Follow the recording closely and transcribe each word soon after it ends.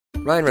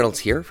Ryan Reynolds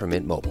here from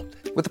Mint Mobile.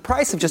 With the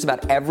price of just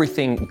about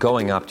everything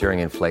going up during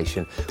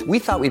inflation, we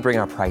thought we'd bring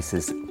our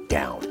prices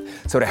down.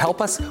 So to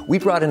help us, we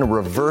brought in a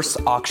reverse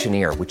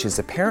auctioneer, which is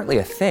apparently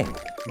a thing.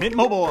 Mint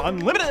Mobile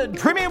Unlimited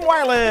Premium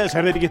Wireless.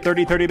 How to get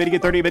 30, 30, bit to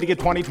get 30, bit to get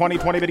 20, 20,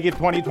 20, bit to get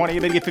 20, 20,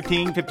 bit to get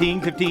 15,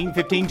 15, 15,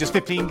 15, just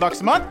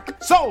 $15 a month?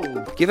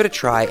 Sold! Give it a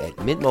try at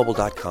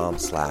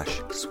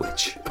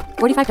mintmobile.com/switch.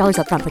 $45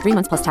 up front for 3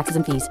 months plus taxes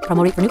and fees.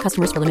 Promo rate for new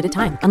customers for limited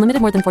time.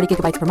 Unlimited more than 40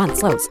 gigabytes per month.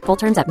 Slows full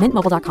terms at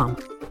mintmobile.com.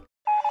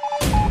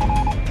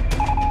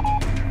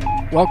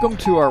 Welcome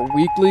to our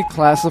weekly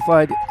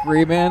classified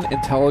Grayman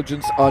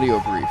Intelligence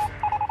audio brief.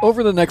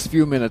 Over the next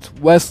few minutes,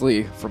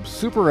 Wesley from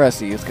Super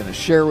Essie is going to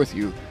share with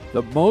you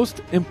the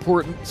most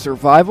important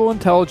survival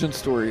intelligence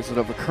stories that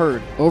have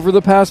occurred over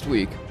the past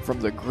week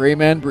from the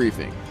Grayman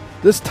Briefing.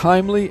 This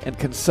timely and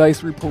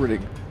concise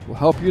reporting will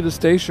help you to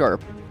stay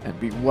sharp and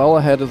be well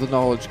ahead of the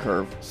knowledge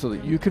curve so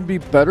that you can be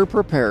better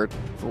prepared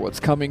for what's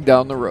coming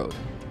down the road.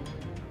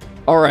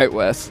 All right,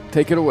 Wes,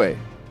 take it away.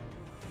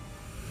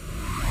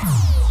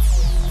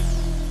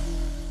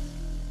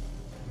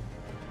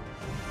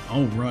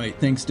 All right,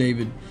 thanks,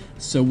 David.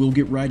 So we'll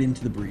get right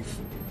into the brief.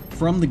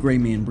 From the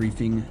Grayman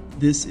Briefing,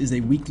 this is a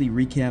weekly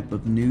recap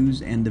of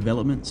news and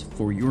developments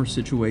for your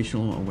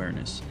situational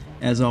awareness.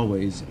 As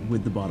always,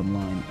 with the bottom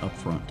line up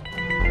front.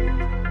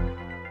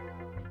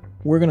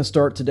 We're going to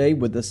start today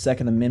with the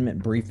Second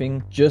Amendment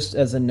briefing. Just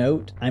as a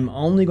note, I'm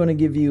only going to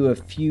give you a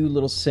few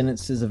little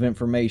sentences of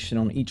information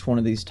on each one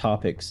of these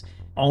topics.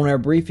 On our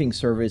briefing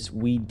service,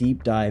 we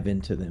deep dive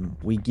into them.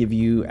 We give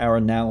you our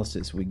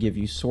analysis. We give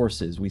you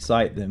sources. We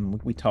cite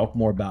them. We talk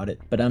more about it.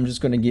 But I'm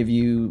just going to give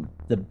you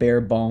the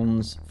bare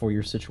bones for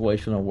your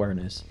situational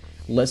awareness.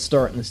 Let's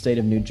start in the state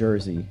of New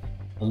Jersey.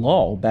 A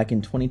law back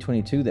in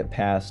 2022 that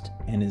passed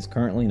and is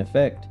currently in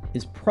effect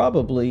is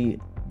probably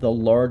the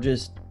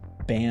largest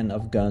ban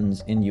of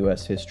guns in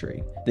U.S.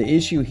 history. The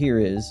issue here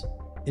is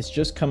it's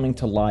just coming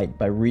to light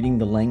by reading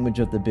the language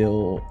of the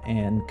bill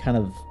and kind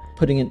of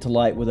putting it to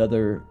light with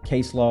other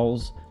case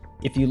laws.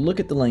 If you look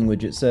at the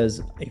language, it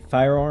says a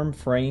firearm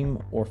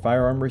frame or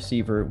firearm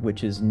receiver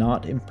which is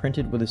not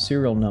imprinted with a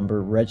serial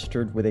number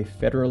registered with a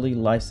federally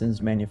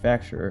licensed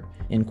manufacturer,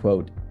 end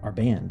quote, are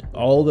banned.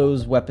 All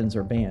those weapons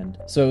are banned.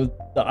 So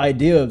the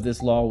idea of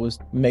this law was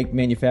to make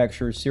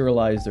manufacturers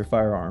serialize their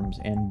firearms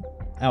and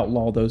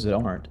outlaw those that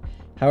aren't.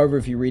 However,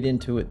 if you read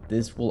into it,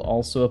 this will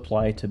also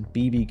apply to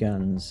BB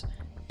guns,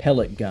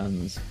 pellet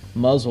guns,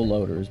 muzzle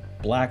loaders,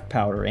 black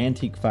powder,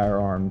 antique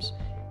firearms,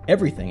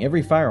 everything,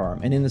 every firearm.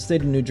 And in the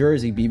state of New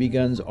Jersey, BB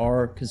guns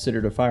are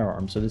considered a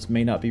firearm, so this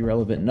may not be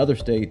relevant in other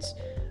states,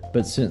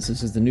 but since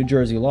this is the New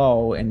Jersey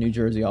law, and New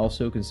Jersey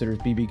also considers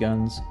BB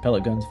guns,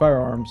 pellet guns,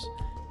 firearms,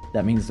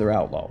 that means they're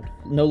outlawed.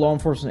 No law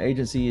enforcement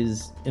agency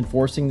is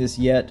enforcing this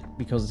yet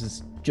because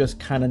it's just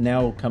kind of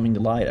now coming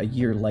to light a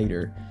year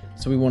later.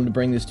 So we wanted to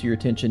bring this to your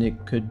attention.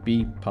 It could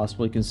be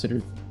possibly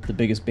considered the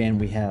biggest ban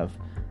we have.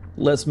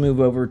 Let's move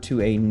over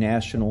to a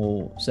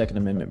national Second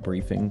Amendment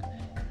briefing.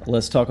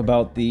 Let's talk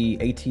about the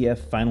ATF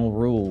Final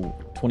Rule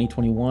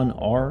 2021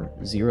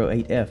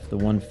 R08F, the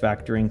one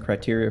factoring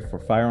criteria for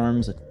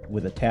firearms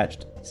with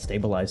attached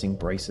stabilizing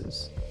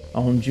braces.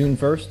 On June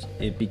 1st,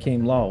 it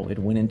became law. It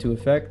went into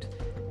effect,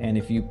 and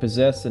if you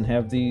possess and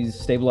have these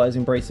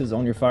stabilizing braces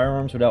on your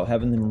firearms without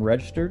having them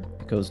registered,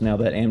 because now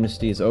that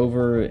amnesty is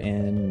over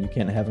and you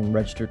can't have them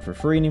registered for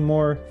free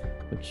anymore,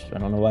 which I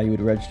don't know why you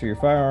would register your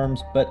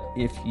firearms, but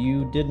if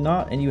you did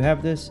not and you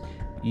have this,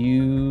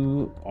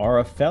 you are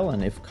a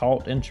felon if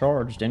caught and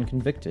charged and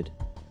convicted.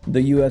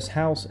 The U.S.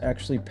 House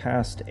actually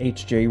passed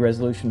HJ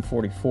Resolution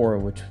 44,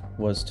 which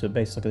was to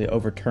basically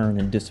overturn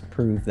and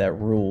disapprove that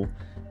rule,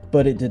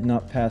 but it did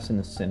not pass in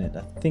the Senate.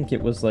 I think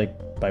it was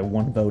like by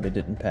one vote it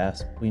didn't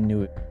pass. We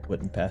knew it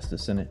wouldn't pass the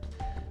Senate,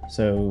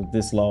 so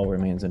this law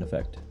remains in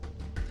effect.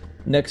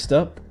 Next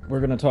up, we're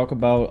going to talk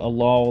about a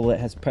law that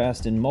has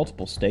passed in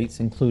multiple states,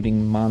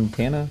 including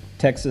Montana,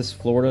 Texas,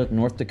 Florida,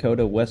 North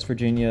Dakota, West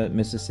Virginia,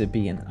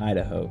 Mississippi, and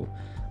Idaho.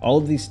 All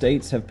of these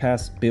states have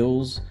passed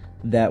bills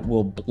that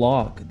will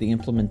block the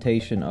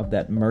implementation of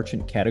that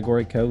merchant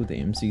category code,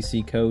 the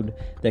MCC code,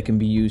 that can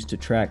be used to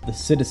track the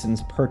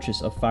citizens'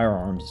 purchase of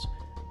firearms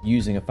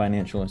using a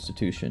financial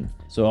institution.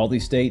 So all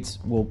these states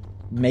will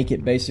make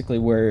it basically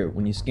where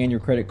when you scan your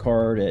credit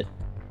card at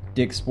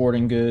Dick's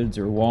Sporting Goods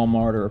or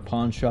Walmart or a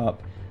pawn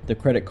shop, the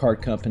credit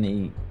card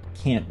company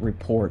can't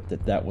report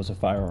that that was a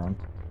firearm.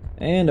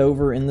 And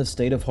over in the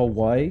state of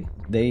Hawaii,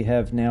 they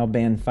have now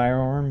banned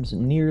firearms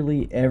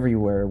nearly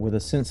everywhere with a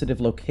sensitive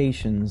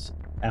locations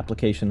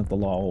application of the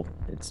law.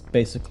 It's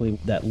basically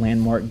that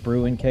landmark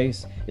Bruin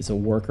case. It's a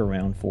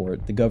workaround for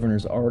it. The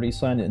governor's already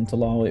signed it into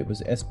law. It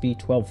was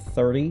SB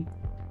 1230.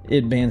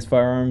 It bans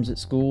firearms at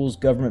schools,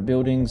 government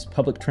buildings,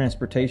 public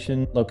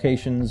transportation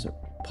locations,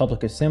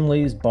 public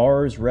assemblies,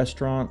 bars,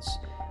 restaurants,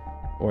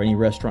 or any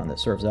restaurant that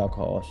serves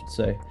alcohol, I should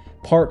say,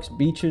 parks,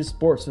 beaches,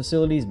 sports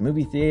facilities,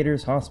 movie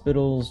theaters,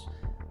 hospitals,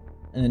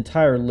 an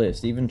entire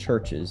list, even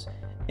churches.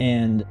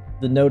 And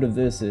the note of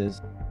this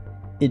is,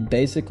 it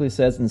basically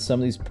says in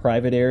some of these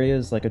private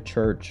areas, like a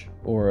church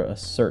or a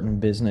certain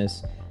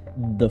business,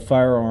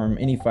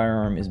 any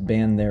firearm is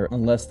banned there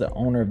unless the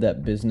owner of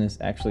that business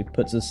actually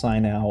puts a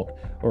sign out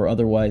or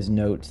otherwise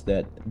notes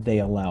that they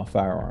allow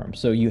firearms.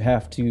 So you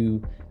have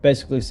to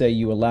basically say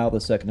you allow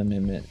the Second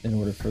Amendment in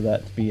order for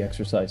that to be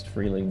exercised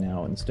freely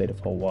now in the state of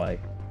Hawaii.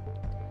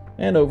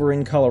 And over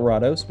in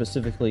Colorado,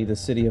 specifically the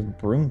city of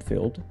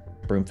Broomfield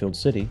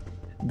City,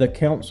 the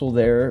council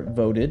there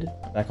voted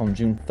back on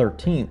June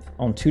 13th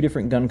on two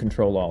different gun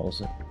control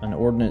laws, an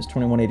Ordinance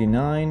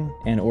 2189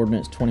 and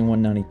Ordinance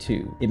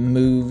 2192. It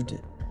moved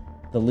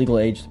the legal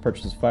age to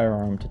purchase a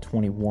firearm to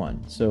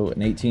 21, so an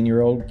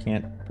 18-year-old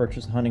can't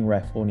purchase a hunting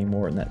rifle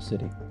anymore in that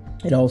city.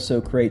 It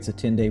also creates a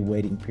 10-day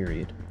waiting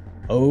period.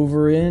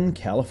 Over in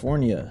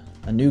California,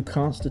 a new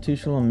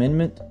constitutional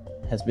amendment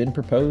has been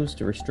proposed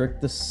to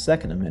restrict the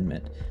Second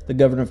Amendment. The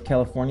governor of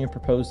California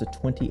proposed a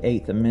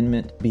 28th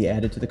Amendment be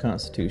added to the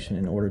Constitution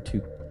in order to,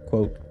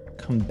 quote,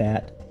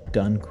 combat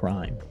gun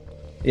crime.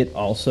 It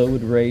also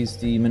would raise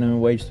the minimum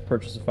wage to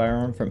purchase a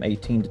firearm from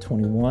 18 to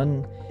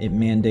 21. It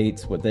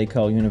mandates what they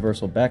call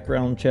universal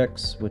background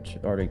checks, which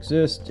already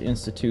exist, to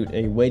institute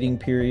a waiting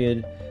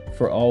period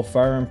for all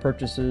firearm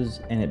purchases,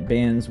 and it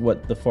bans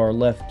what the far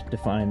left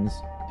defines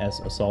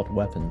as assault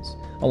weapons,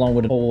 along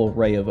with a whole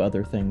array of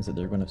other things that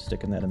they're going to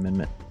stick in that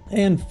amendment.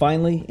 And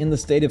finally, in the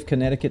state of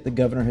Connecticut, the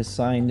governor has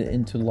signed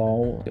into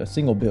law a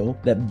single bill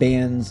that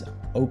bans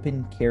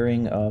open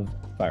carrying of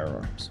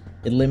firearms.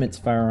 It limits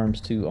firearms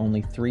to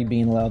only 3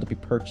 being allowed to be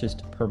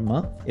purchased per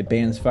month. It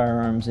bans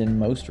firearms in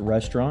most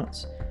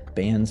restaurants,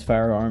 bans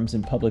firearms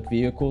in public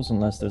vehicles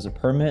unless there's a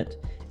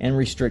permit, and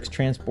restricts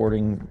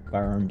transporting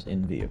firearms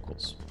in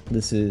vehicles.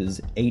 This is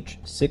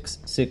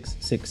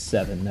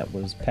H6667 that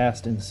was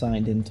passed and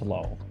signed into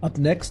law. Up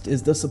next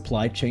is the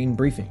supply chain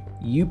briefing.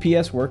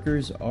 UPS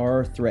workers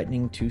are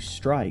threatening to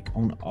strike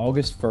on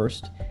August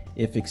 1st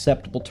if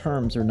acceptable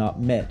terms are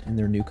not met in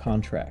their new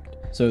contract.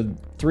 So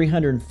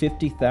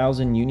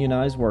 350,000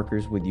 unionized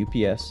workers with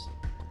UPS,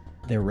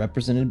 they're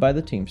represented by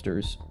the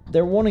Teamsters.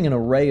 They're wanting an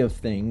array of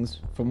things,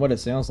 from what it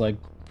sounds like,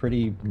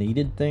 pretty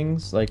needed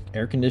things like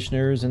air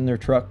conditioners in their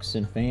trucks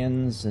and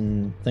fans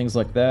and things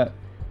like that.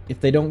 If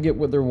they don't get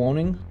what they're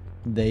wanting,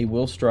 they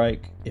will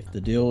strike if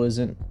the deal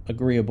isn't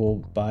agreeable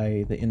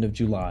by the end of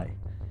July.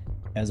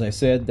 As I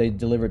said, they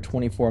delivered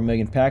 24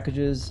 million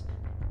packages.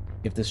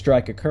 If the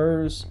strike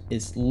occurs,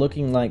 it's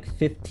looking like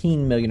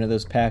 15 million of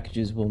those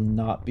packages will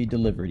not be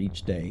delivered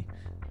each day.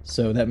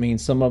 So that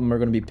means some of them are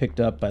going to be picked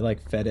up by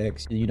like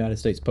FedEx, the United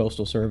States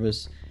Postal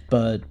Service.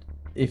 But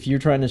if you're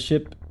trying to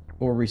ship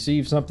or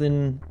receive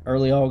something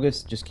early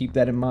August, just keep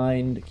that in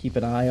mind. Keep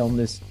an eye on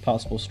this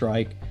possible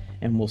strike,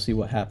 and we'll see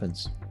what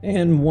happens.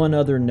 And one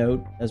other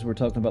note, as we're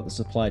talking about the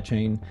supply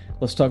chain,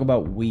 let's talk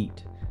about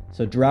wheat.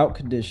 So drought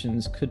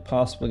conditions could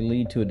possibly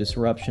lead to a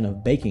disruption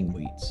of baking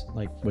wheats,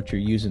 like what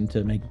you're using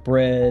to make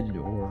bread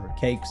or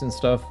cakes and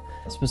stuff.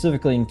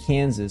 Specifically in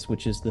Kansas,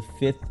 which is the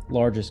 5th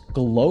largest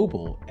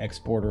global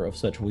exporter of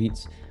such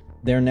wheats,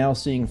 they're now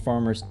seeing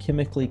farmers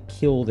chemically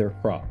kill their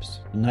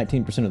crops.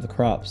 19% of the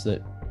crops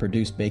that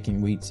produce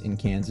baking wheats in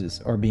Kansas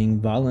are being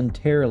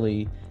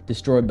voluntarily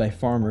destroyed by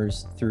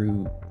farmers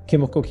through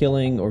chemical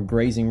killing or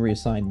grazing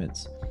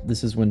reassignments.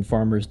 This is when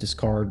farmers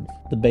discard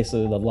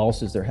basically the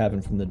losses they're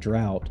having from the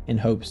drought in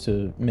hopes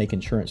to make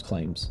insurance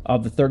claims.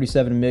 Of the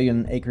 37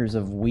 million acres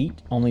of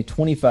wheat, only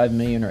 25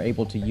 million are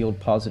able to yield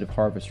positive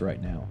harvest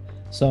right now.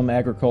 Some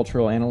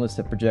agricultural analysts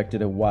have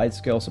projected a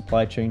wide-scale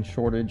supply chain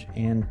shortage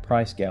and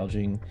price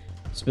gouging,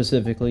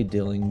 specifically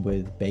dealing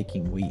with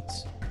baking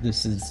wheats.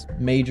 This is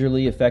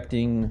majorly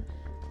affecting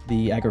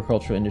the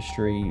agricultural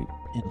industry in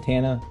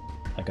Montana,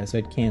 like I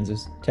said,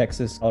 Kansas,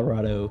 Texas,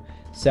 Colorado,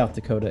 South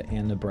Dakota,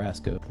 and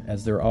Nebraska,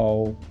 as they're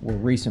all were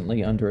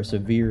recently under a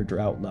severe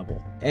drought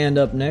level. And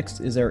up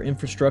next is our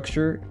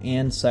infrastructure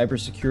and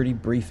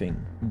cybersecurity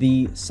briefing.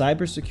 The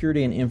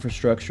Cybersecurity and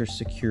Infrastructure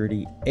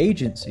Security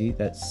Agency,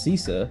 that's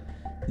CISA,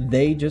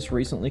 they just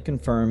recently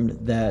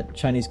confirmed that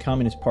Chinese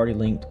Communist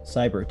Party-linked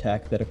cyber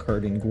attack that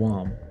occurred in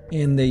Guam.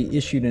 And they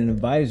issued an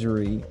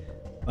advisory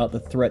about the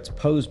threats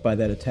posed by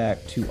that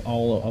attack to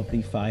all of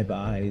the Five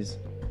Eyes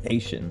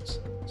nations.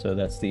 So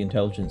that's the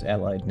intelligence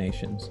allied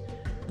nations.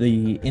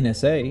 The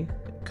NSA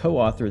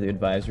co-authored the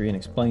advisory and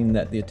explained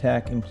that the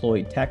attack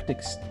employed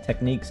tactics,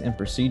 techniques, and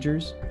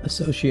procedures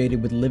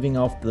associated with living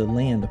off the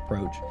land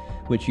approach,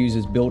 which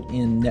uses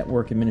built-in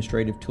network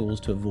administrative tools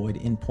to avoid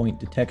endpoint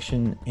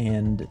detection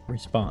and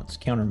response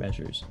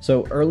countermeasures.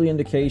 So early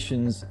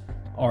indications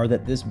are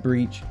that this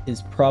breach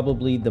is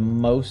probably the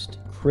most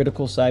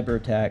critical cyber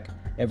attack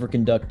ever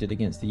conducted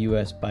against the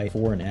U.S. by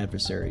foreign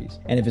adversaries.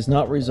 And if it's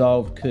not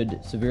resolved,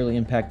 could severely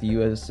impact the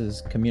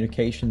U.S.'s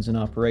communications and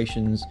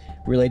operations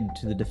related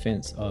to the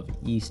defense of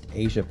East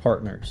Asia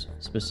partners,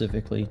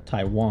 specifically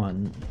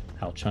Taiwan,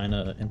 how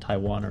China and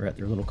Taiwan are at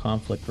their little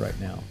conflict right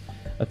now.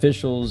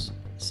 Officials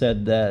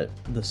said that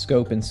the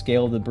scope and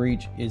scale of the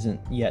breach isn't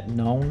yet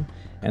known,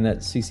 and that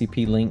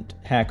CCP-linked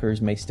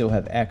hackers may still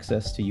have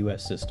access to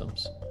U.S.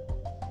 systems.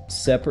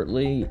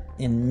 Separately,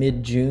 in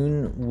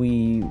mid-June,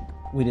 we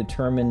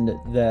determined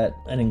that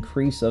an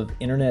increase of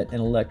internet and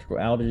electrical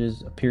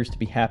outages appears to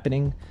be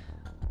happening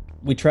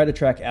we try to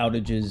track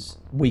outages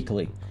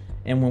weekly.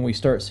 And when we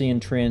start seeing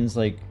trends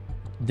like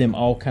them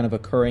all kind of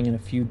occurring in a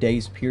few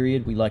days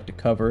period, we like to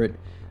cover it.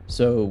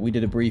 So we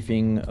did a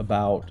briefing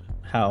about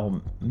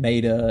how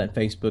Meta and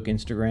Facebook,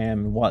 Instagram,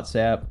 and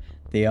WhatsApp,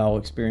 they all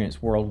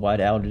experienced worldwide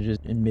outages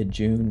in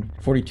mid-June.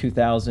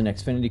 42,000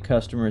 Xfinity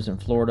customers in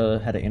Florida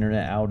had an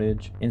internet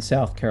outage. In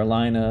South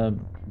Carolina,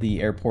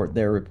 the airport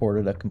there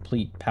reported a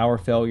complete power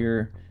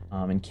failure.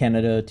 In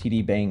Canada,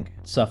 TD Bank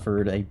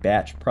suffered a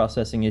batch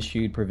processing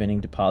issue, preventing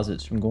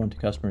deposits from going to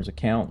customers'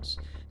 accounts.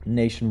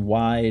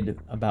 Nationwide,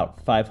 about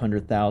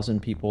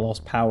 500,000 people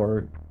lost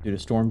power due to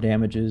storm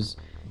damages.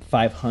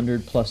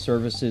 500 plus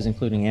services,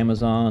 including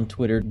Amazon,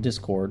 Twitter,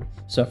 Discord,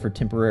 suffered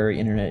temporary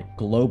internet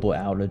global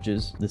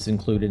outages. This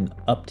included an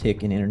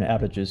uptick in internet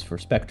outages for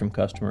Spectrum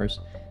customers.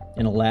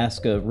 In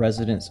Alaska,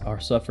 residents are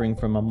suffering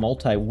from a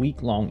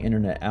multi-week-long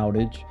internet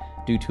outage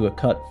due to a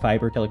cut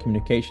fiber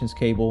telecommunications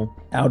cable.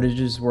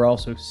 Outages were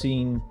also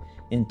seen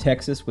in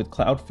Texas with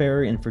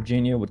Cloudflare, in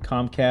Virginia with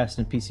Comcast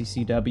and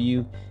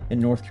PCCW, in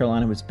North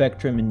Carolina with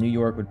Spectrum, in New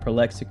York with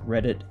Prolexic,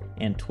 Reddit,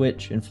 and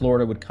Twitch, in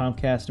Florida with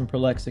Comcast and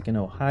Prolexic, in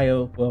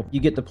Ohio. Well, you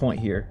get the point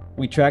here.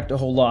 We tracked a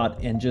whole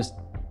lot, and just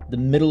the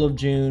middle of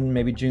June,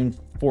 maybe June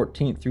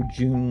 14th through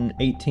June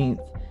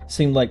 18th,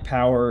 seemed like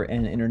power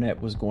and internet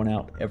was going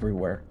out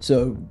everywhere.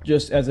 So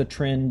just as a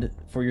trend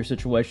for your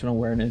situational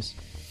awareness,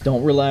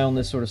 don't rely on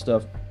this sort of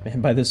stuff.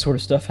 And by this sort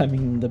of stuff, I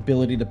mean the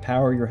ability to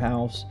power your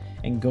house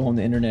and go on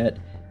the internet.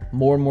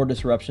 More and more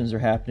disruptions are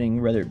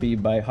happening, whether it be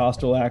by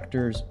hostile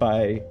actors,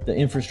 by the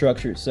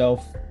infrastructure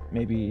itself.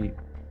 Maybe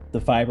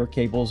the fiber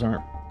cables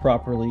aren't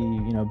properly,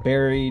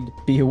 buried.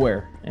 Be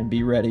aware and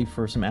be ready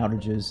for some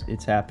outages.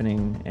 It's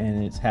happening,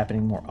 and it's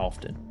happening more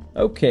often.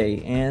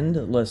 Okay,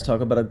 and let's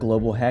talk about a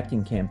global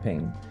hacking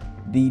campaign.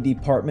 The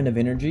Department of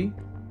Energy,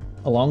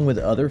 along with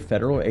other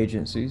federal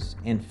agencies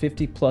and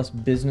 50 plus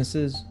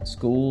businesses,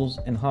 schools,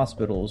 and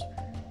hospitals,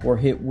 were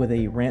hit with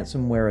a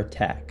ransomware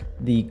attack.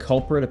 The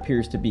culprit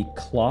appears to be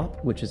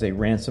Clop, which is a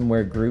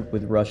ransomware group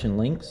with Russian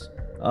links.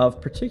 Of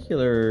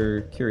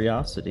particular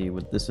curiosity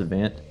with this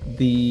event,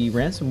 the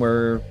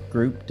ransomware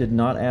group did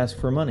not ask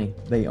for money.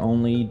 They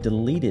only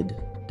deleted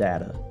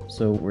data.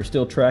 So we're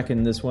still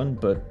tracking this one,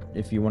 but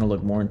if you want to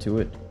look more into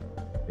it,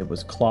 it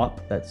was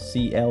Clop, that's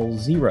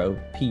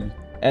CL0P.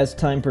 As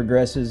time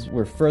progresses,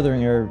 we're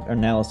furthering our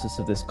analysis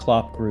of this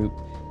Clop group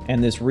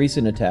and this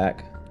recent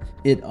attack.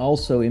 It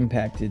also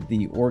impacted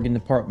the Oregon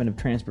Department of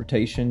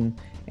Transportation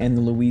and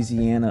the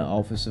Louisiana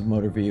Office of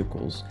Motor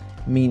Vehicles,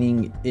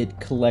 meaning it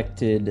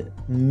collected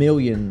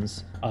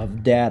millions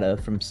of data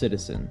from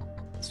citizens.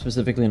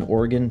 Specifically in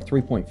Oregon,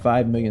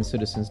 3.5 million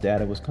citizens'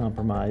 data was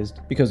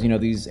compromised because,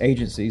 these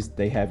agencies,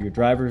 they have your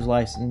driver's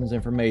license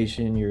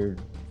information, your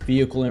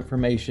vehicle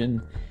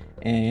information,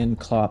 and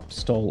Clop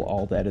stole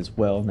all that as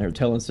well. And they were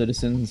telling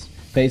citizens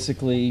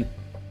basically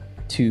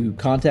to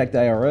contact the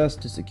IRS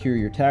to secure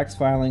your tax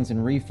filings and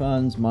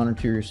refunds,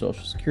 monitor your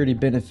Social Security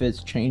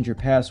benefits, change your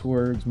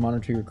passwords,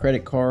 monitor your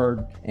credit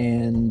card,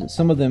 and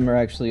some of them are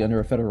actually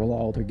under a federal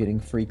law. They're getting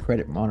free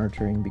credit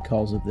monitoring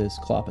because of this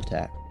Clop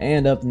attack.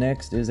 And up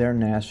next is our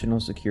national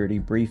security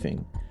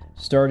briefing.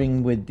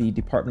 Starting with the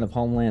Department of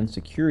Homeland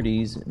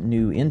Security's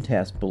new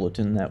INTAS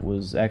bulletin that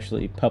was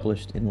actually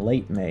published in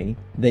late May.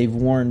 They've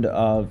warned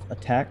of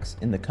attacks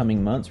in the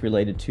coming months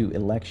related to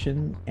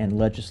election and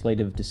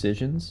legislative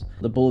decisions.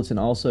 The bulletin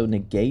also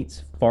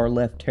negates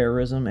far-left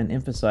terrorism and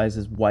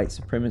emphasizes white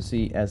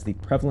supremacy as the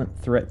prevalent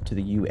threat to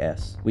the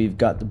U.S. We've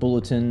got the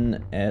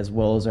bulletin as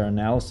well as our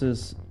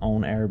analysis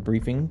on our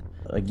briefing.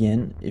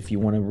 Again, if you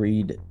want to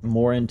read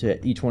more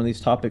into each one of these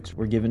topics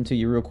we're given to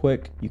you real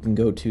quick, you can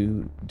go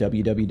to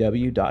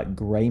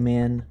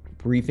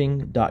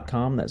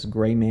www.graymanbriefing.com. That's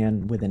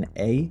Grayman with an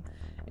A.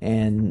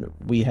 And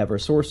we have our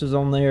sources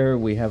on there,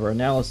 we have our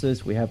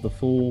analysis, we have the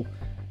full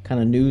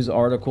kind of news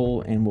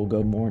article, and we'll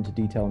go more into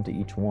detail into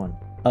each one.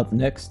 Up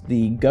next,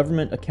 the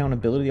Government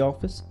Accountability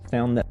Office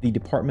found that the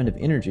Department of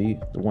Energy,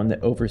 the one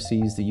that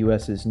oversees the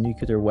U.S.'s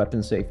nuclear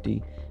weapons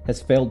safety,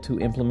 has failed to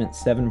implement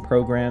 7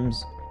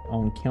 programs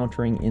on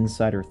countering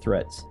insider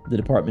threats. The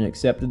department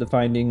accepted the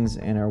findings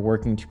and are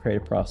working to create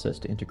a process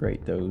to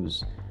integrate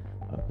those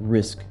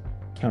risk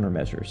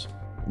countermeasures.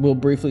 We'll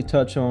briefly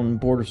touch on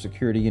border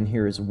security in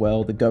here as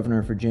well. The governor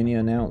of Virginia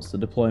announced the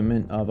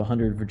deployment of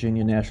 100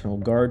 Virginia National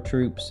Guard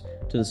troops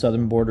to the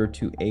southern border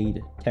to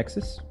aid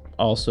Texas.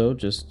 Also,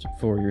 just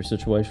for your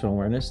situational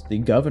awareness, the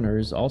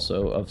governors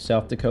also of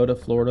South Dakota,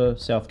 Florida,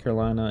 South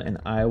Carolina, and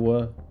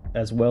Iowa,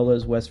 as well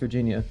as West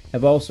Virginia,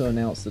 have also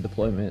announced the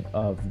deployment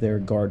of their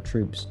Guard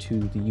troops to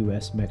the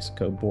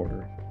U.S.-Mexico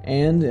border.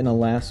 And in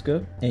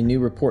Alaska, a new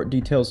report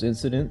details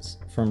incidents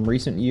from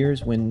recent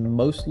years when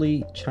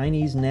mostly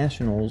Chinese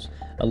nationals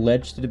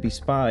alleged to be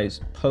spies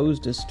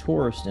posed as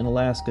tourists in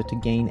Alaska to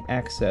gain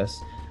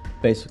access,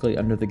 basically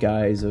under the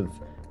guise of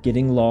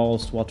getting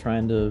lost while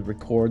trying to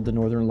record the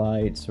Northern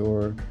Lights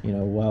or,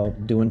 while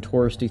doing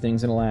touristy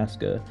things in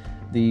Alaska.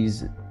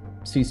 These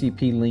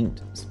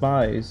CCP-linked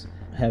spies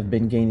have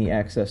been gaining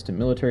access to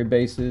military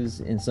bases.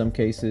 In some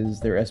cases,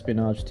 their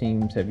espionage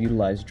teams have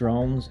utilized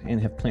drones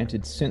and have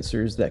planted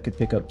sensors that could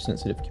pick up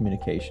sensitive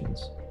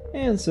communications.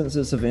 And since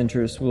it's of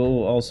interest,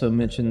 we'll also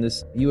mention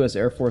this U.S.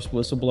 Air Force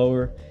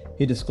whistleblower.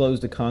 He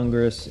disclosed to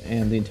Congress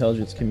and the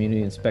intelligence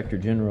community inspector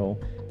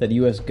general that the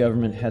U.S.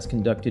 government has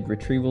conducted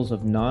retrievals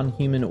of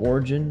non-human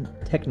origin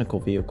technical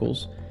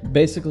vehicles.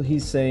 Basically,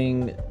 he's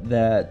saying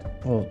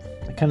that, well,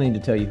 I kind of need to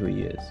tell you who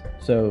he is.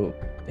 So,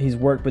 he's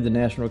worked with the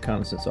National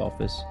Reconnaissance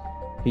Office.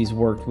 He's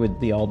worked with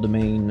the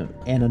All-Domain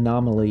and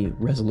Anomaly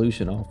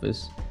Resolution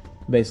Office,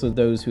 basically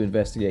those who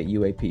investigate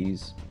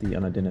UAPs, the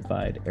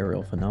unidentified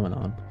aerial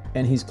phenomenon.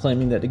 And he's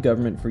claiming that the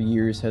government for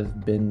years has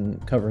been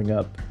covering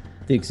up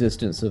the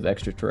existence of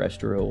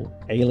extraterrestrial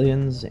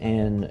aliens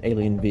and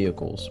alien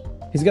vehicles.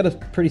 He's got a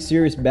pretty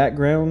serious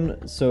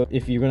background, so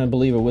if you're going to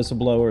believe a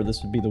whistleblower,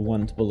 this would be the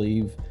one to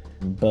believe.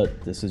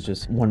 But this is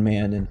just one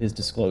man and his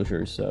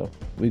disclosures, so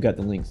we've got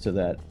the links to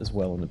that as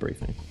well in the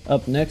briefing.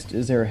 Up next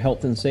is our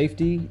health and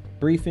safety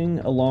briefing,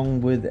 along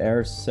with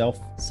our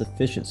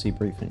self-sufficiency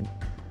briefing.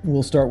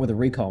 We'll start with a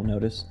recall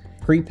notice.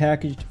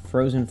 Pre-packaged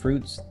frozen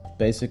fruits,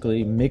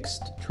 basically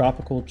mixed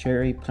tropical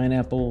cherry,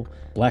 pineapple,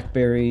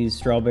 blackberries,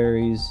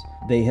 strawberries,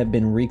 they have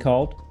been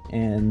recalled,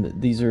 and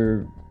these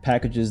are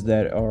packages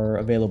that are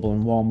available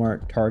in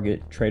Walmart,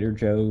 Target, Trader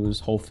Joe's,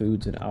 Whole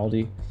Foods, and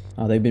Aldi.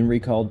 They've been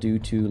recalled due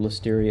to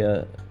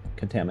listeria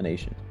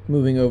contamination.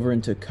 Moving over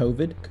into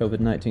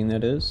COVID-19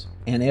 that is,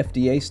 an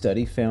FDA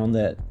study found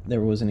that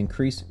there was an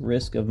increased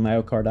risk of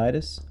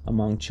myocarditis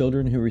among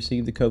children who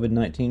received the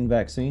COVID-19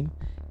 vaccine.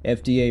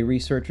 FDA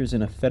researchers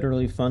in a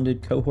federally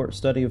funded cohort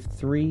study of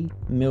 3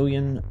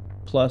 million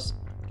plus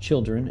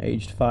children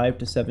aged 5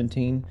 to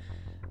 17,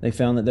 they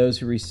found that those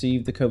who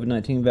received the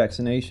COVID-19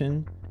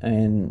 vaccination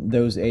and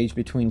those aged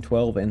between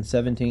 12 and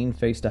 17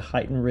 faced a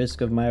heightened risk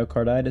of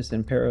myocarditis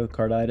and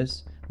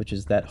pericarditis, which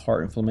is that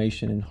heart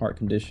inflammation and heart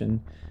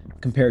condition,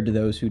 compared to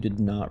those who did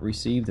not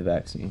receive the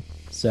vaccine.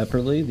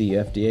 Separately, the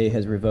FDA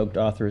has revoked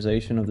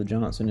authorization of the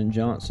Johnson &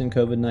 Johnson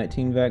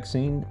COVID-19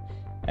 vaccine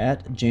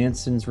at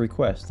Janssen's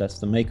request. That's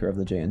the maker of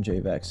the J&J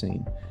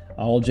vaccine.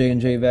 All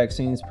J&J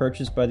vaccines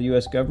purchased by the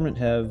U.S. government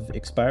have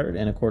expired,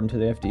 and according to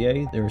the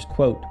FDA, there is,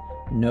 quote,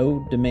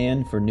 no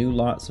demand for new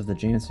lots of the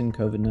Janssen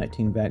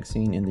COVID-19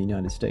 vaccine in the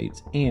United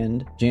States,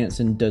 and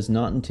Janssen does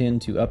not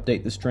intend to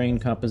update the strain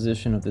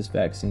composition of this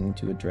vaccine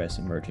to address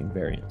emerging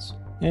variants.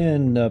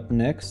 And up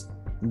next,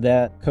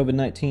 that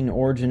COVID-19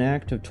 Origin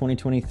Act of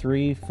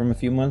 2023 from a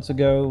few months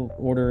ago,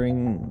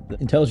 ordering the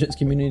intelligence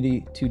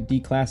community to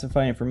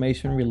declassify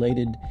information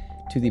related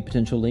to the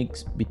potential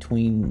links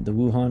between the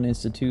Wuhan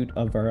Institute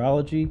of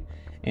Virology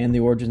and the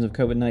origins of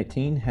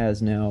COVID-19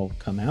 has now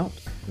come out.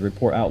 The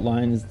report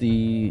outlines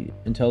the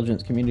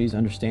intelligence community's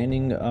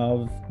understanding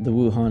of the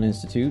Wuhan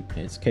Institute,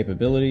 its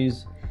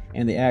capabilities,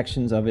 and the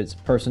actions of its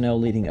personnel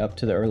leading up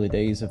to the early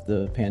days of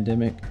the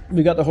pandemic.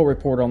 We got the whole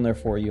report on there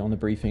for you on the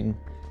briefing,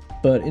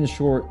 but in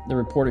short, the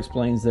report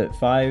explains that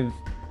 5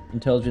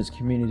 intelligence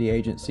community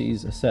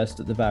agencies assessed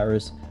that the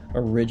virus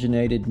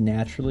originated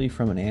naturally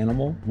from an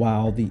animal,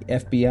 while the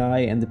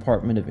FBI and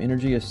Department of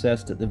Energy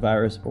assessed that the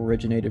virus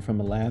originated from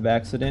a lab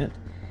accident.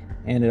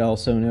 And it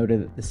also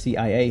noted that the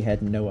CIA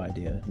had no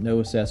idea,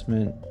 no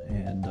assessment,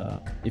 and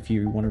if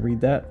you want to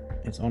read that,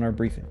 it's on our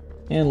briefing.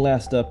 And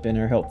last up in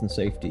our health and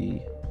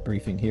safety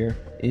briefing here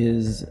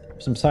is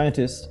some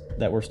scientists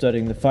that were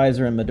studying the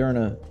Pfizer and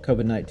Moderna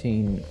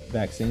COVID-19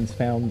 vaccines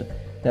found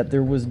that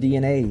there was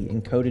DNA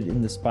encoded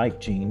in the spike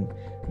gene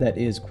that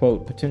is,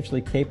 quote,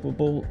 potentially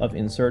capable of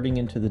inserting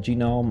into the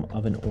genome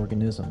of an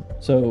organism.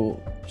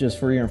 So, just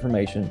for your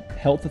information,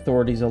 health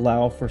authorities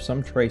allow for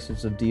some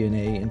traces of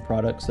DNA in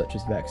products such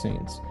as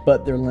vaccines,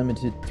 but they're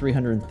limited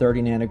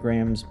 330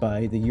 nanograms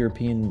by the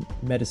European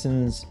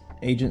Medicines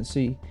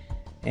Agency,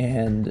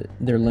 and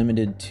they're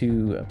limited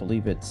to, I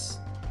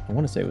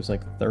want to say it was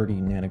like 30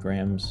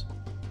 nanograms.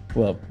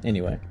 Well,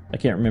 anyway, I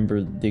can't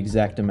remember the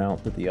exact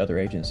amount that the other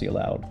agency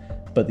allowed,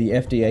 but the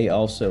FDA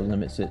also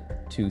limits it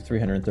to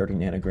 330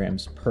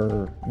 nanograms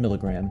per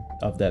milligram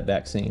of that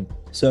vaccine.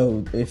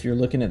 So if you're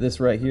looking at this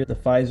right here, the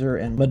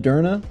Pfizer and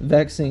Moderna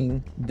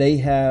vaccine, they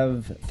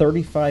have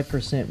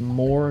 35%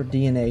 more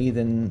DNA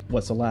than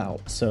what's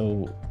allowed.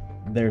 So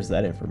there's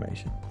that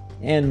information.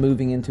 And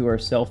moving into our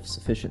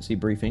self-sufficiency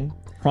briefing,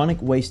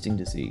 chronic wasting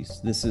disease.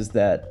 This is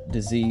that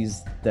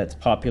disease that's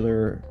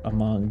popular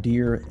among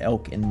deer,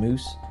 elk, and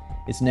moose.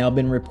 It's now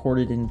been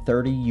reported in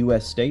 30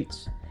 U.S.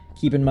 states.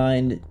 Keep in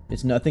mind,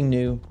 it's nothing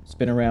new. It's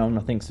been around,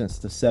 I think, since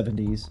the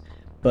 70s.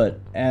 But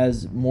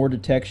as more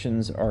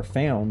detections are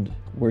found,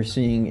 we're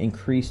seeing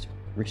increased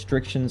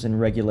restrictions and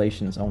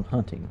regulations on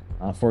hunting.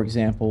 For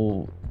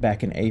example,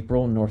 back in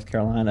April, North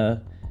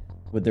Carolina,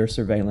 with their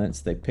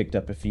surveillance, they picked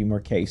up a few more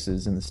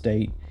cases in the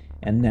state,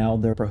 and now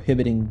they're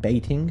prohibiting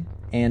baiting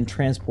and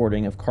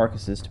transporting of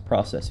carcasses to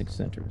processing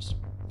centers.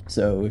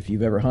 So if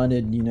you've ever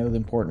hunted, you know the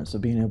importance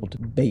of being able to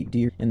bait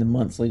deer in the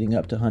months leading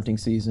up to hunting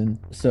season.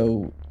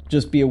 So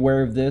just be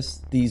aware of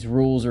this. These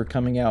rules are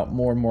coming out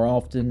more and more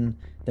often.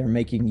 They're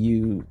making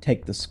you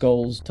take the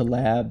skulls to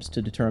labs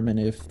to determine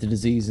if the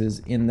disease is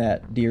in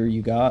that deer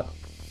you got.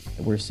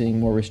 We're seeing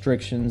more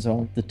restrictions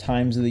on the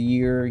times of the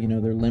year.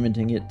 They're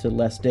limiting it to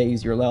less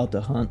days you're allowed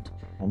to hunt.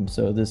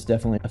 So this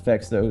definitely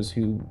affects those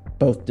who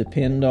both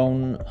depend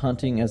on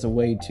hunting as a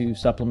way to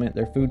supplement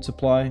their food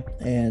supply,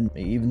 and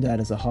even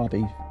that as a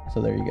hobby.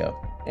 So there you go.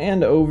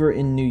 And over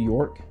in New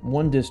York,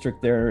 one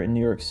district there in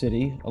New York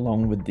City,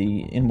 along with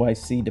the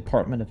NYC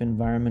Department of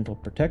Environmental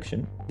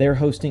Protection, they're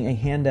hosting a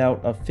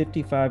handout of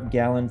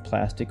 55-gallon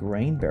plastic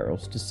rain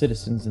barrels to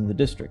citizens in the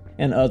district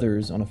and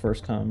others on a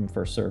first-come,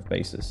 first-served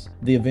basis.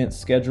 The event's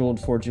scheduled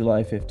for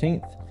July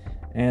 15th.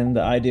 And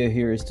the idea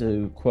here is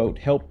to, quote,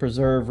 help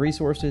preserve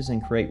resources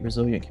and create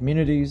resilient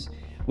communities,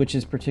 which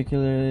is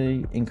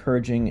particularly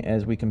encouraging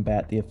as we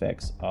combat the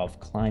effects of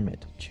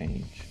climate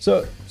change.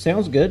 So,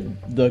 sounds good.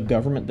 The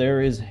government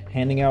there is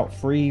handing out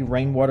free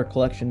rainwater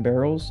collection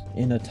barrels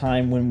in a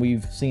time when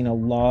we've seen a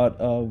lot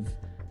of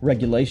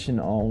regulation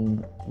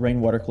on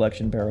rainwater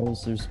collection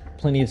barrels. There's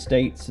plenty of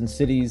states and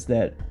cities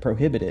that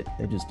prohibit it.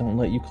 They just don't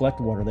let you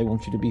collect water. They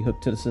want you to be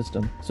hooked to the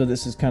system. So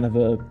this is kind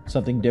of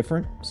something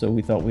different. So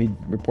we thought we'd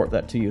report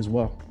that to you as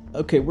well.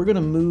 Okay, we're going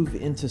to move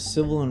into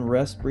civil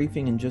unrest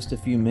briefing in just a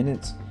few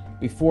minutes.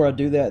 Before I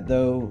do that,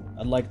 though,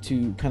 I'd like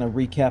to kind of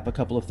recap a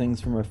couple of things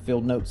from our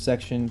field notes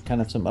section, kind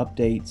of some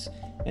updates,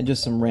 and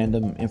just some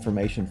random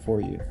information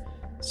for you.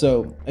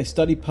 So, a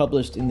study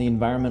published in the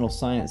Environmental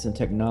Science and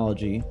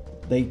Technology,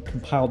 they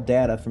compiled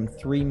data from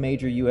 3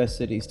 major U.S.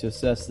 cities to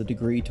assess the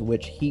degree to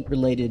which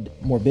heat-related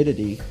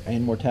morbidity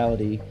and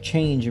mortality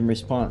change in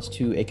response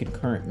to a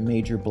concurrent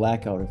major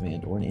blackout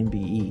event, or an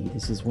MBE.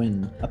 This is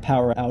when a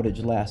power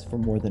outage lasts for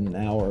more than an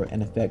hour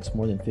and affects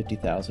more than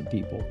 50,000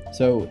 people.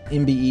 So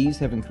MBEs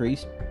have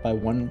increased by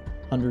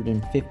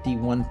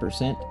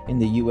 151% in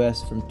the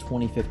U.S. from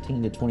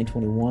 2015 to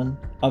 2021.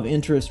 Of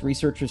interest,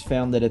 researchers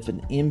found that if an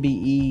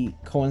MBE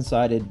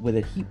coincided with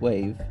a heat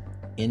wave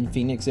in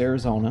Phoenix,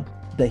 Arizona,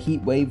 the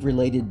heat wave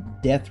related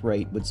death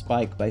rate would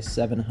spike by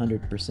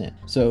 700%.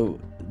 So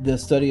the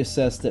study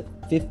assessed that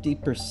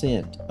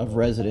 50% of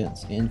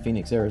residents in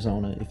Phoenix,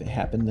 Arizona, if it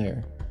happened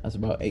there, that's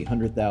about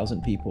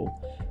 800,000 people,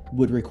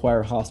 would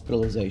require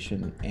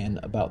hospitalization, and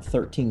about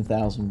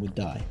 13,000 would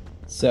die.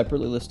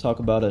 Separately, let's talk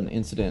about an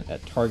incident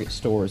at Target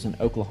stores in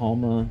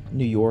Oklahoma,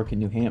 New York, and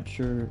New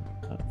Hampshire,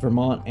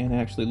 Vermont, and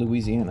actually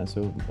Louisiana.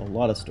 So a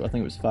lot of stores, I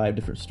think it was 5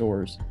 different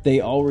stores.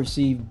 They all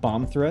received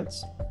bomb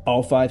threats.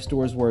 All 5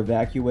 stores were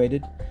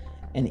evacuated.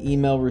 An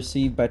email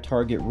received by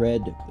Target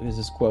read, is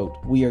this quote,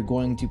 "We are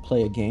going to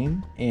play a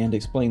game," and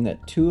explained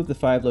that 2 of the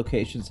 5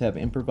 locations have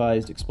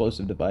improvised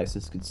explosive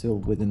devices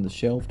concealed within the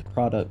shelved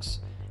products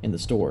in the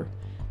store.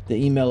 The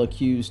email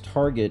accused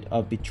Target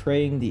of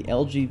betraying the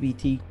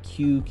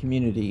LGBTQ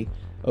community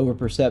over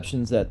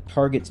perceptions that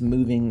Target's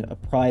moving a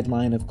pride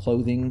line of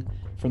clothing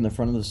from the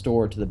front of the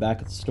store to the back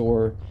of the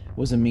store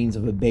was a means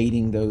of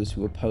abating those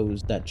who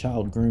opposed that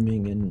child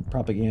grooming and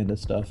propaganda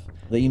stuff.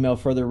 The email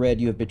further read,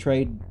 "You have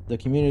betrayed the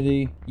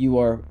community. You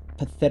are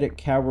pathetic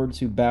cowards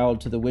who bowed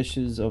to the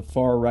wishes of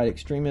far-right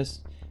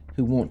extremists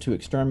who want to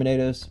exterminate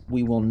us.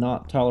 We will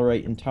not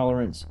tolerate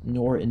intolerance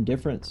nor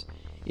indifference.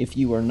 If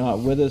you are not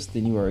with us,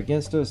 then you are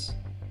against us.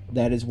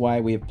 That is why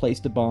we have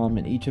placed a bomb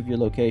in each of your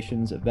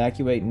locations.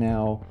 Evacuate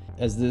now,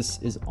 as this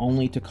is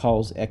only to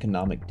cause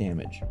economic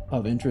damage."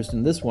 Of interest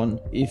in this one,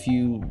 if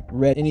you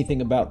read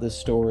anything about this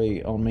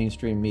story on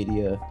mainstream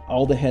media,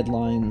 all the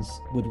headlines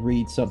would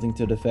read something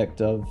to the effect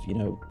of,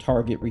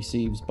 Target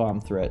receives bomb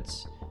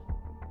threats,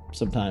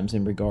 sometimes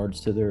in regards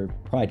to their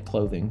pride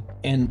clothing.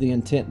 And the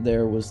intent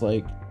there was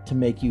to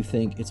make you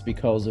think it's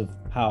because of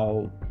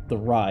how the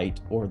right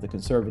or the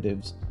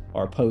conservatives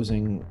are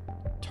opposing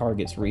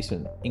Target's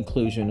recent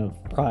inclusion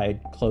of pride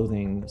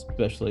clothing,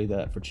 especially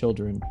that for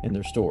children, in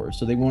their stores.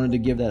 So they wanted to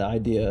give that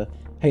idea,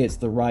 hey, it's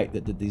the right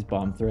that did these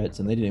bomb threats,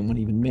 and they didn't want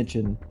to even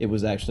mention it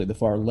was actually the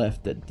far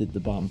left that did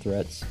the bomb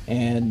threats.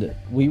 And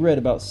we read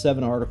about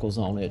 7 articles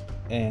on it,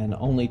 and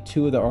only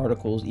 2 of the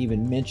articles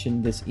even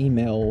mentioned this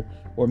email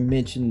or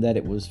mentioned that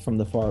it was from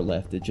the far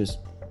left. It just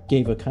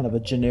gave a kind of a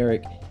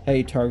generic,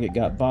 hey, Target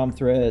got bomb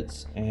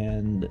threats,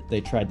 and they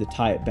tried to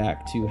tie it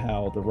back to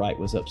how the right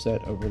was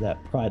upset over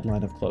that pride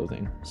line of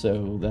clothing.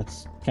 So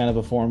that's kind of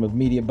a form of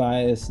media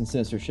bias and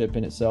censorship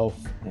in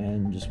itself,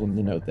 and just wanted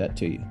to note that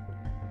to you.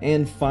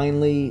 And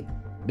finally,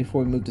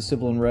 before we move to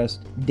civil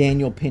unrest,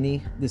 Daniel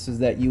Penny, this is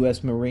that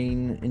U.S.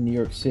 Marine in New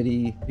York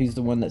City. He's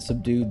the one that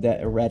subdued that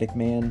erratic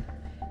man.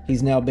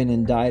 He's now been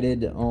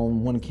indicted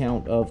on 1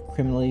 count of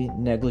criminally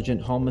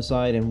negligent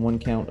homicide and 1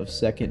 count of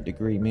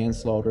second-degree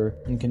manslaughter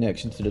in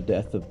connection to the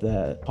death of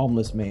that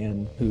homeless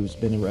man who's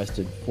been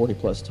arrested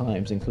 40-plus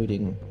times,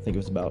 including, I think it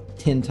was about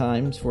 10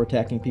 times for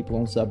attacking people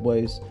on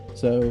subways.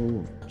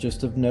 So,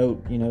 just of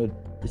note,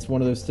 it's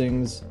one of those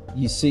things,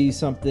 you see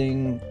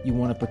something, you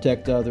want to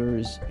protect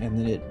others, and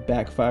then it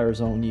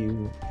backfires on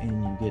you, and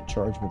you get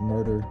charged with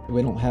murder.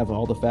 We don't have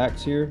all the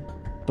facts here,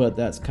 but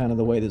that's kind of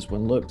the way this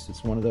one looks.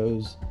 It's one of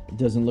those, it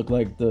doesn't look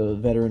like the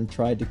veteran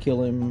tried to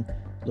kill him,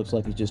 looks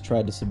like he just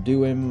tried to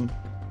subdue him,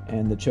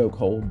 and the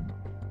chokehold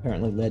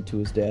apparently led to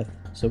his death.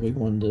 So we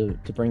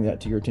wanted to bring that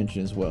to your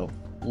attention as well.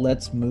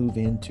 Let's move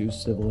into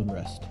civil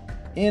unrest.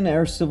 In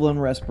our civil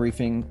unrest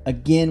briefing,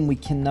 again, we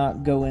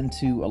cannot go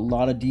into a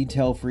lot of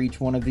detail for each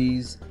one of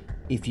these.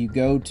 If you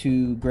go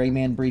to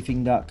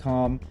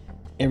graymanbriefing.com,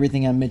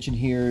 everything I mentioned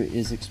here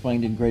is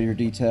explained in greater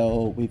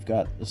detail. We've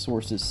got the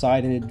sources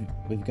cited,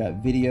 we've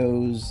got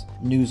videos,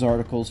 news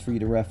articles for you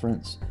to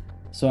reference.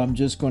 So I'm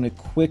just going to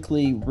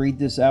quickly read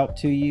this out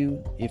to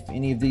you. If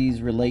any of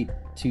these relate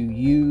to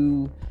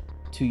you,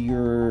 to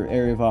your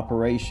area of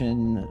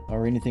operation,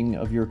 or anything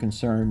of your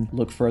concern,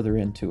 look further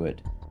into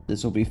it.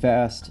 This will be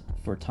fast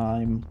for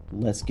time.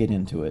 Let's get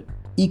into it.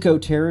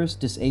 Eco-terrorists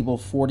disable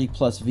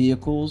 40-plus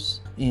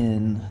vehicles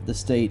in the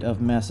state of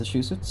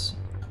Massachusetts.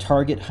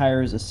 Target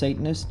hires a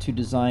Satanist to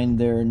design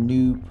their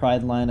new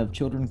Pride line of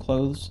children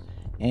clothes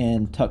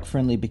and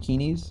tuck-friendly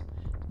bikinis.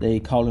 They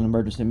called an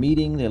emergency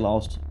meeting. They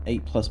lost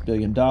 $8+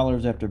 billion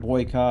after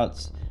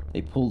boycotts.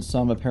 They pulled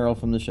some apparel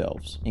from the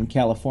shelves. In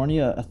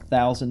California,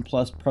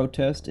 1,000+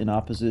 protests in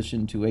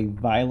opposition to a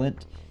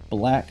violent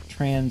black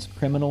trans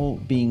criminal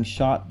being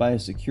shot by a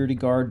security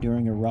guard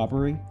during a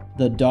robbery.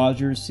 The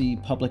Dodgers see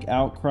public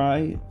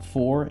outcry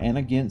for and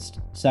against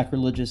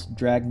sacrilegious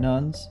drag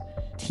nuns.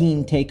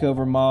 Teen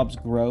takeover mobs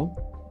grow.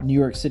 New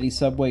York City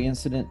subway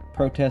incident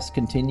protests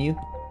continue.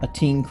 A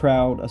teen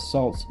crowd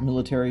assaults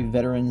military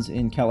veterans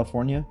in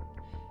California.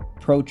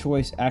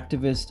 Pro-choice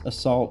activists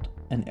assault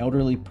an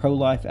elderly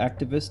pro-life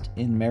activist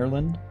in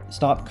Maryland.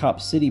 Stop Cop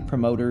City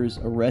promoters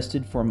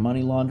arrested for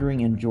money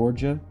laundering in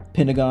Georgia.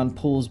 Pentagon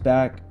pulls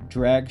back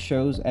drag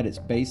shows at its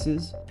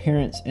bases.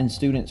 Parents and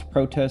students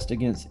protest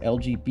against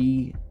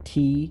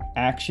LGBT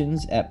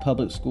actions at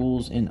public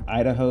schools in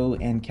Idaho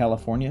and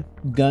California.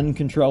 Gun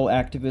control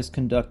activists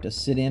conduct a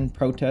sit-in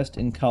protest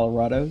in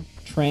Colorado.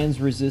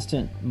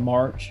 Trans-resistant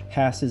march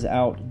passes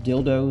out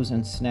dildos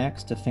and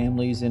snacks to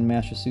families in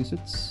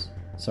Massachusetts.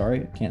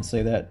 Sorry, I can't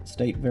say that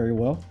state very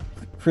well.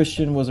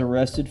 Christian was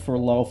arrested for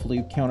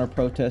lawfully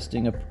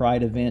counter-protesting a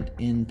pride event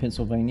in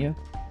Pennsylvania.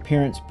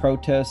 Parents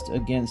protest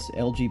against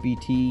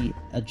LGBT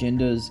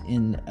agendas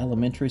in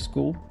elementary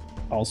school.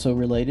 Also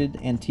related,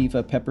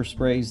 Antifa pepper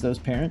sprays those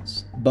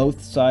parents.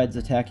 Both sides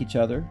attack each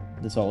other.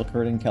 This all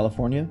occurred in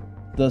California.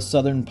 The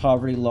Southern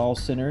Poverty Law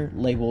Center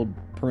labeled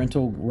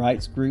parental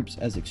rights groups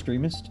as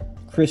extremist.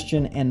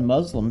 Christian and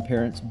Muslim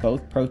parents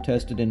both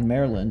protested in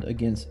Maryland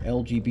against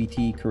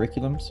LGBT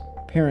curriculums.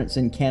 Parents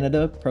in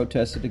Canada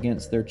protested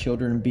against their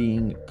children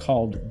being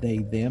called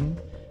they-them.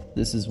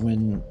 This is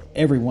when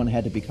everyone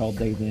had to be called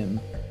they-them.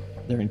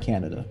 They're in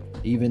Canada.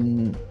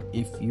 Even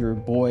if your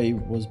boy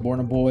was born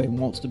a boy and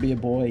wants to be a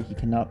boy, he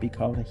cannot be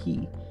called a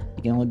he.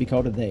 He can only be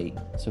called a they.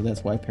 So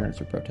that's why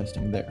parents are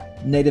protesting there.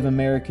 Native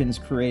Americans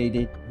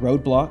created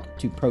roadblock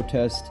to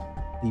protest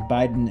the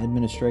Biden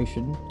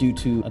administration due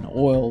to an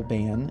oil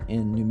ban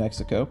in New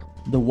Mexico.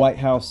 The White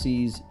House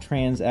sees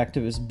trans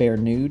activists bare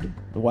nude.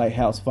 The White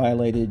House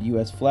violated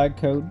U.S. flag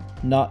code.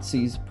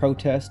 Nazis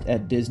protest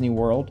at Disney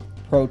World.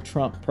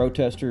 Pro-Trump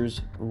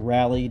protesters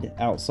rallied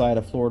outside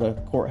a Florida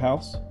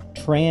courthouse.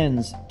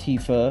 Trans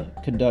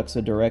Tifa conducts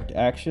a direct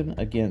action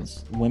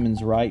against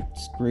women's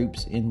rights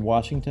groups in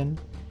Washington.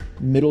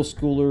 Middle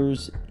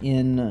schoolers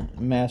in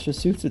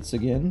Massachusetts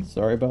again,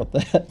 sorry about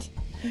that.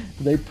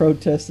 They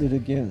protested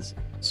against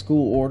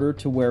school order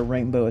to wear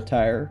rainbow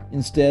attire.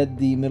 Instead,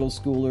 the middle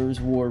schoolers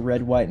wore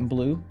red, white, and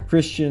blue.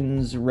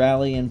 Christians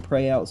rally and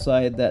pray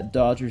outside that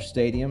Dodger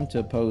Stadium to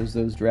oppose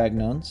those drag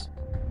nuns.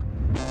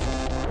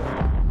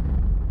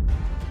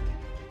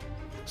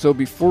 So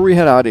before we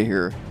head out of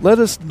here, let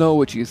us know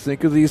what you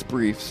think of these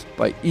briefs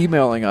by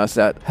emailing us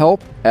at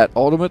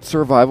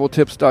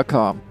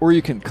help@ultimatesurvivaltips.com, or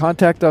you can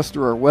contact us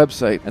through our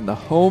website and the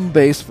home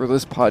base for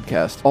this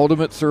podcast,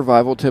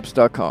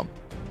 ultimatesurvivaltips.com.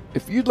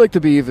 If you'd like to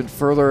be even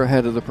further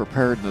ahead of the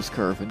preparedness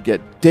curve and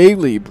get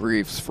daily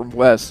briefs from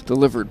Wes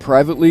delivered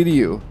privately to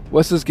you,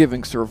 Wes is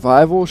giving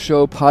Survival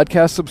Show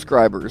podcast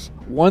subscribers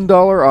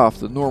 $1 off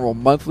the normal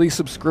monthly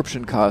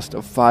subscription cost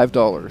of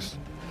 $5.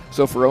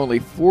 So for only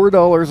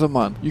 $4 a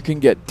month, you can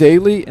get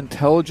daily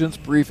intelligence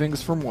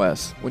briefings from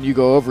Wes when you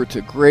go over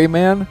to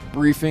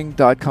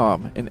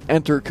graymanbriefing.com and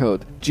enter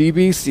code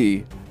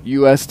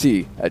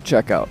GBCUST at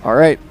checkout. All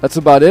right, that's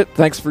about it.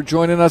 Thanks for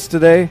joining us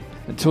today.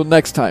 Until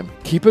next time,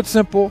 keep it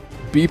simple,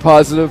 be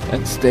positive,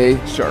 and stay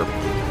sharp.